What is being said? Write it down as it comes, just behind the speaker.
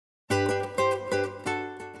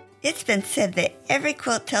It's been said that every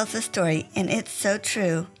quilt tells a story, and it's so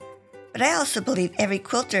true. But I also believe every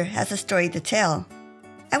quilter has a story to tell.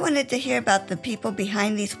 I wanted to hear about the people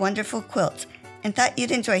behind these wonderful quilts and thought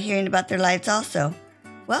you'd enjoy hearing about their lives also.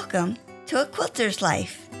 Welcome to A Quilter's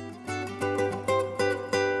Life.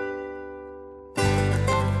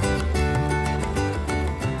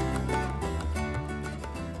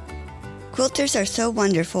 Quilters are so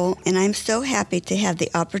wonderful, and I'm so happy to have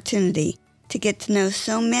the opportunity to get to know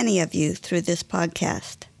so many of you through this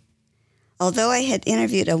podcast. Although I had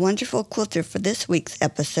interviewed a wonderful quilter for this week's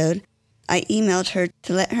episode, I emailed her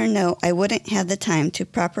to let her know I wouldn't have the time to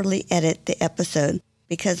properly edit the episode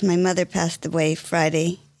because my mother passed away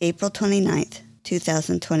Friday, April 29th,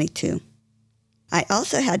 2022. I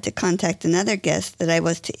also had to contact another guest that I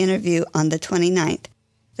was to interview on the 29th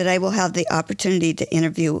that I will have the opportunity to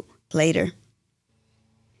interview later.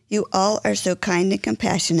 You all are so kind and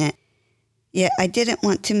compassionate, yet I didn't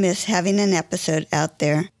want to miss having an episode out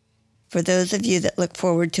there for those of you that look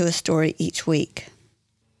forward to a story each week.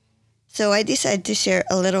 So I decided to share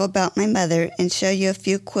a little about my mother and show you a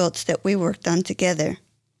few quilts that we worked on together.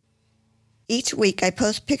 Each week I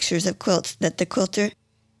post pictures of quilts that the quilter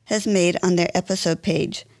has made on their episode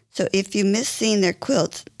page, so if you miss seeing their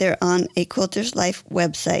quilts, they're on A Quilter's Life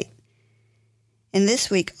website. And this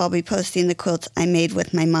week I'll be posting the quilts I made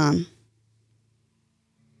with my mom.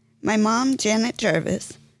 My mom, Janet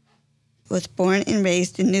Jarvis, was born and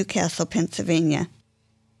raised in Newcastle, Pennsylvania.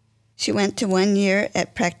 She went to 1 year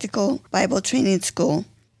at Practical Bible Training School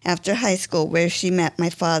after high school where she met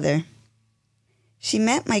my father. She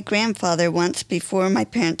met my grandfather once before my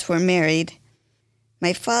parents were married.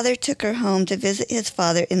 My father took her home to visit his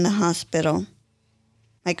father in the hospital.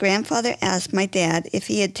 My grandfather asked my dad if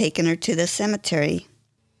he had taken her to the cemetery.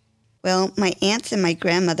 Well, my aunts and my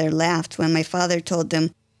grandmother laughed when my father told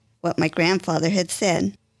them what my grandfather had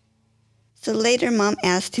said. So later Mom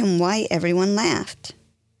asked him why everyone laughed.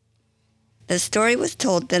 The story was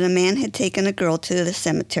told that a man had taken a girl to the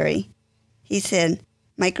cemetery. He said,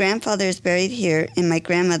 "My grandfather is buried here and my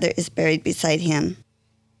grandmother is buried beside him."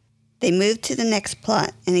 They moved to the next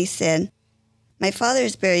plot and he said, "My father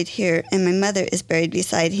is buried here and my mother is buried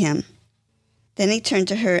beside him." Then he turned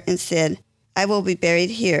to her and said, "I will be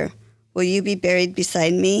buried here. Will you be buried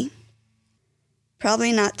beside me?"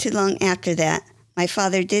 Probably not too long after that, my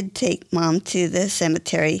father did take Mom to the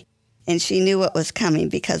cemetery, and she knew what was coming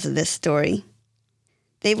because of this story.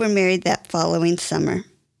 They were married that following summer.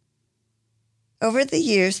 Over the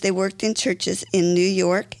years, they worked in churches in New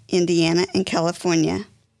York, Indiana, and California.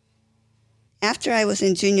 After I was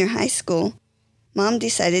in junior high school, Mom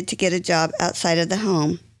decided to get a job outside of the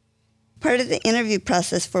home. Part of the interview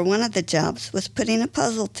process for one of the jobs was putting a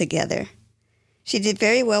puzzle together. She did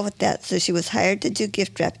very well with that, so she was hired to do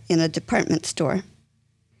gift wrap in a department store.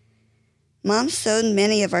 Mom sewed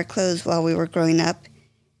many of our clothes while we were growing up.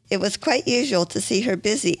 It was quite usual to see her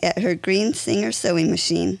busy at her green Singer sewing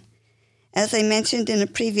machine. As I mentioned in a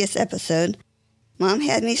previous episode, Mom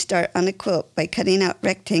had me start on a quilt by cutting out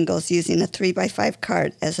rectangles using a 3x5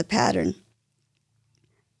 card as a pattern.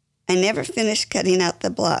 I never finished cutting out the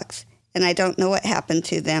blocks, and I don't know what happened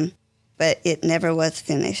to them, but it never was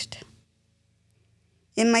finished.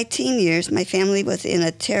 In my teen years, my family was in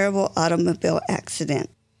a terrible automobile accident.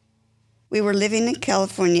 We were living in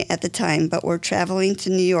California at the time, but were traveling to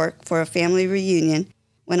New York for a family reunion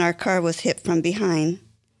when our car was hit from behind.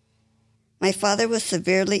 My father was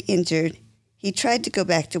severely injured. He tried to go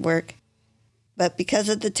back to work, but because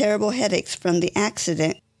of the terrible headaches from the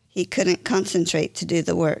accident, he couldn't concentrate to do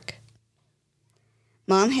the work.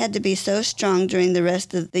 Mom had to be so strong during the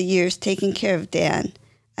rest of the years taking care of Dad.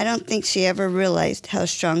 I don't think she ever realized how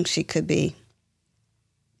strong she could be.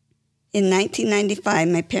 In 1995,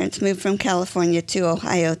 my parents moved from California to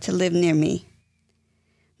Ohio to live near me.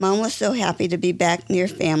 Mom was so happy to be back near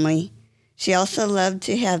family. She also loved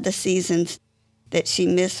to have the seasons that she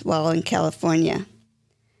missed while in California.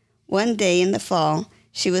 One day in the fall,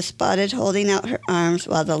 she was spotted holding out her arms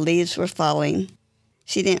while the leaves were falling.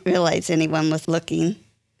 She didn't realize anyone was looking.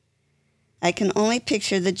 I can only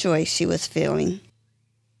picture the joy she was feeling.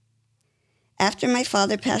 After my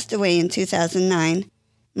father passed away in 2009,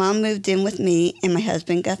 Mom moved in with me and my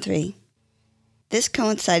husband Guthrie. This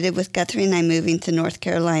coincided with Guthrie and I moving to North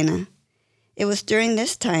Carolina. It was during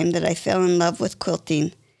this time that I fell in love with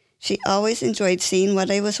quilting. She always enjoyed seeing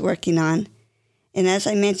what I was working on, and as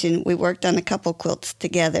I mentioned, we worked on a couple quilts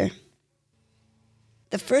together.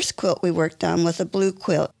 The first quilt we worked on was a blue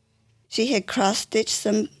quilt. She had cross-stitched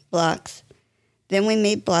some blocks. Then we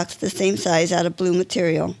made blocks the same size out of blue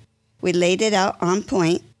material. We laid it out on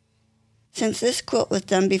point. Since this quilt was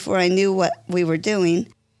done before I knew what we were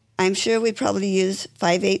doing, I'm sure we probably used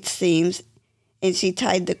 5/8 seams, and she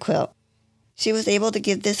tied the quilt. She was able to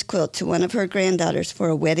give this quilt to one of her granddaughters for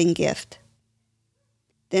a wedding gift.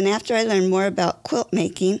 Then after I learned more about quilt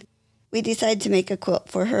making, we decided to make a quilt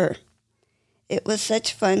for her. It was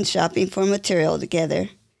such fun shopping for material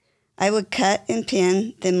together. I would cut and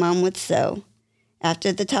pin, then Mom would sew.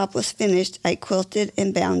 After the top was finished, I quilted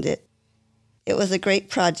and bound it. It was a great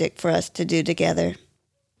project for us to do together.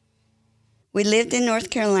 We lived in North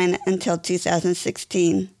Carolina until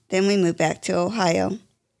 2016. Then we moved back to Ohio.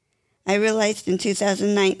 I realized in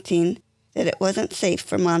 2019 that it wasn't safe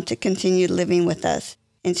for Mom to continue living with us,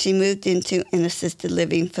 and she moved into an assisted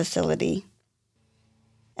living facility.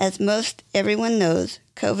 As most everyone knows,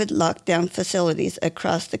 COVID locked down facilities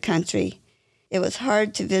across the country. It was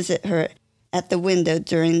hard to visit her at the window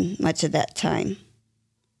during much of that time.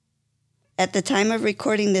 At the time of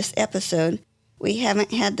recording this episode, we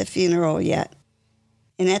haven't had the funeral yet.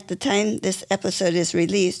 And at the time this episode is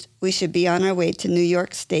released, we should be on our way to New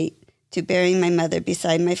York State to bury my mother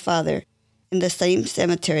beside my father in the same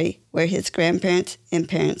cemetery where his grandparents and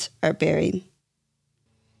parents are buried.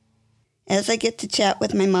 As I get to chat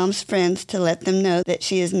with my mom's friends to let them know that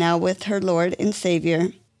she is now with her Lord and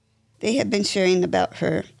Savior, they have been sharing about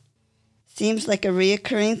her. Seems like a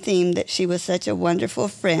reoccurring theme that she was such a wonderful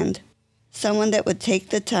friend, someone that would take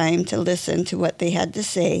the time to listen to what they had to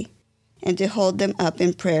say and to hold them up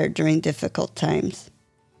in prayer during difficult times.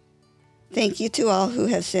 Thank you to all who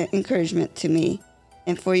have sent encouragement to me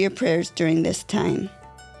and for your prayers during this time.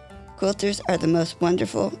 Quilters are the most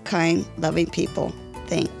wonderful, kind, loving people.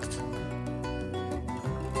 Thanks.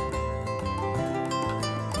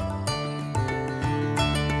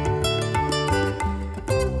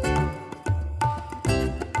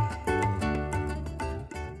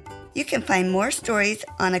 You can find more stories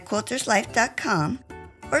on aquilterslife.com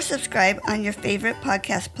or subscribe on your favorite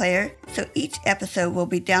podcast player so each episode will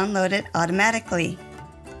be downloaded automatically.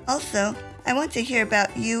 Also, I want to hear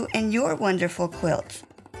about you and your wonderful quilts.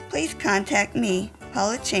 Please contact me,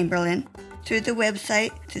 Paula Chamberlain, through the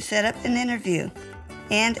website to set up an interview.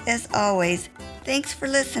 And as always, thanks for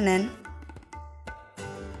listening.